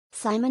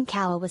Simon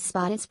Cowell was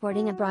spotted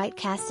sporting a bright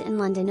cast in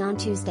London on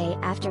Tuesday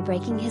after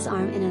breaking his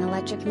arm in an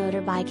electric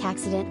motorbike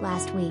accident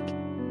last week.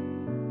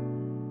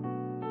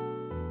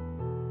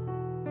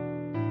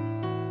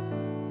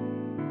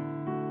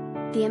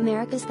 The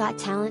America's Got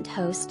Talent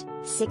host,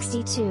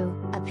 62,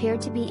 appeared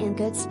to be in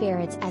good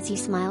spirits as he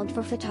smiled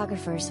for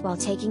photographers while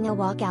taking a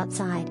walk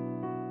outside.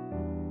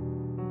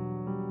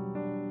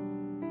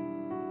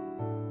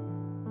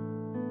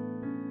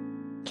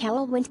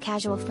 Cowell went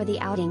casual for the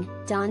outing,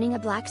 donning a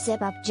black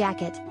zip-up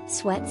jacket,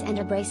 sweats and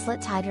a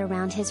bracelet tied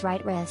around his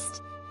right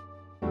wrist.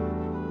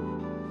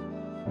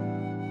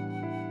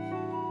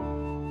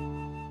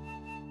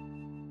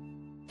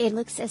 It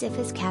looks as if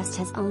his cast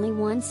has only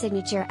one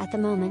signature at the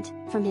moment,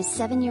 from his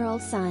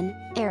 7-year-old son,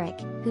 Eric,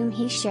 whom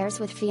he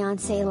shares with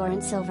fiancée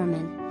Lauren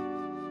Silverman.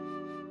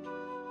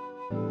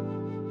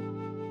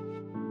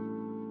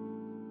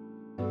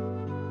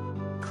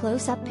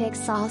 Close-up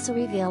pics also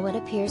reveal what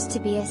appears to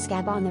be a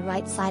scab on the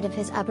right side of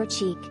his upper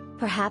cheek,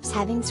 perhaps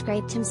having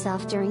scraped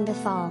himself during the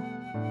fall.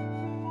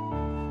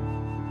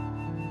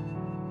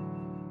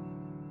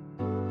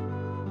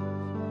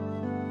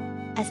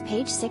 As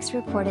Page 6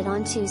 reported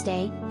on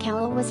Tuesday,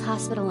 Cowell was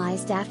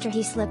hospitalized after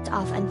he slipped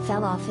off and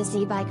fell off his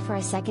e-bike for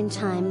a second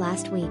time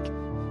last week.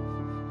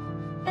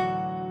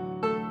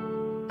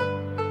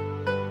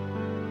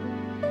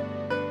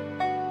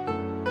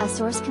 A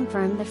source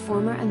confirmed the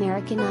former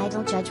American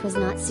Idol judge was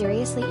not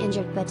seriously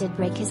injured but did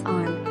break his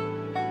arm.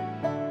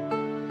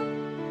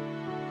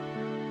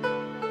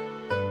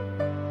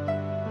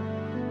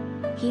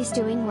 He's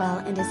doing well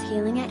and is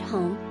healing at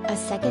home, a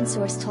second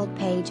source told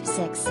Page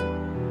 6.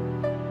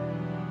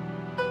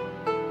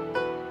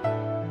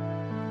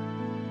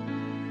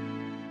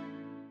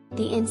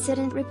 The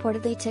incident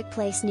reportedly took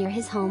place near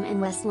his home in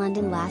West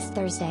London last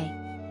Thursday.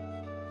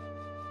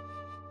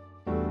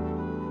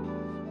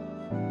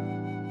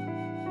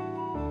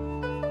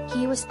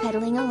 He was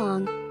pedaling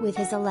along, with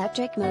his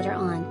electric motor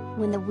on,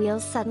 when the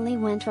wheels suddenly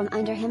went from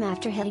under him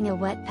after hitting a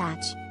wet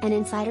patch, an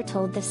insider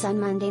told The Sun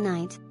Monday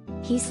night.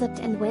 He slipped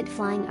and went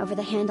flying over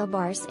the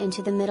handlebars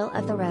into the middle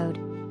of the road.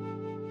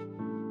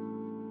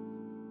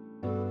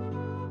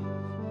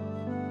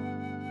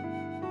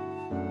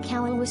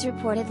 Cowell was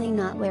reportedly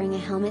not wearing a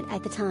helmet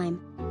at the time.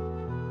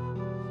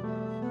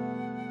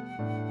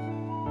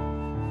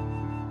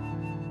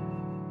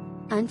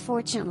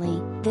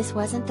 Unfortunately, this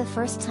wasn't the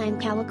first time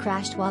Cowell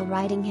crashed while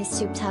riding his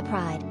souped-up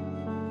ride.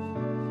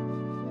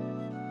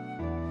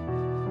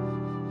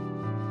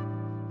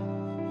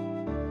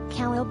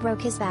 Cowell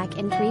broke his back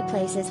in 3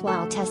 places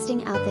while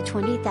testing out the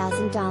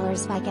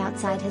 $20,000 bike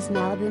outside his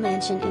Malibu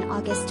mansion in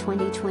August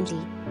 2020.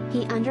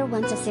 He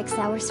underwent a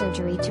 6-hour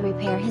surgery to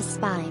repair his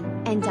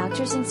spine, and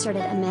doctors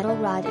inserted a metal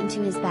rod into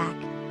his back.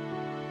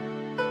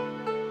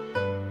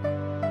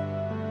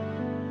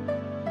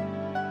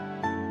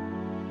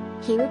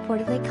 He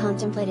reportedly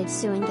contemplated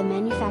suing the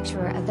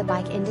manufacturer of the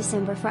bike in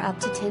December for up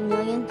to $10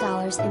 million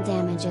in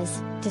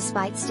damages,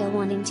 despite still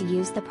wanting to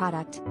use the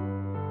product.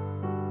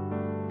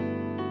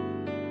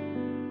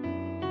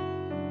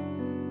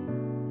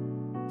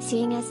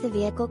 Seeing as the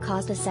vehicle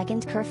caused a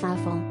second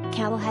kerfuffle,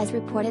 Cowell has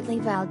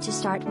reportedly vowed to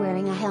start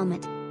wearing a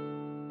helmet.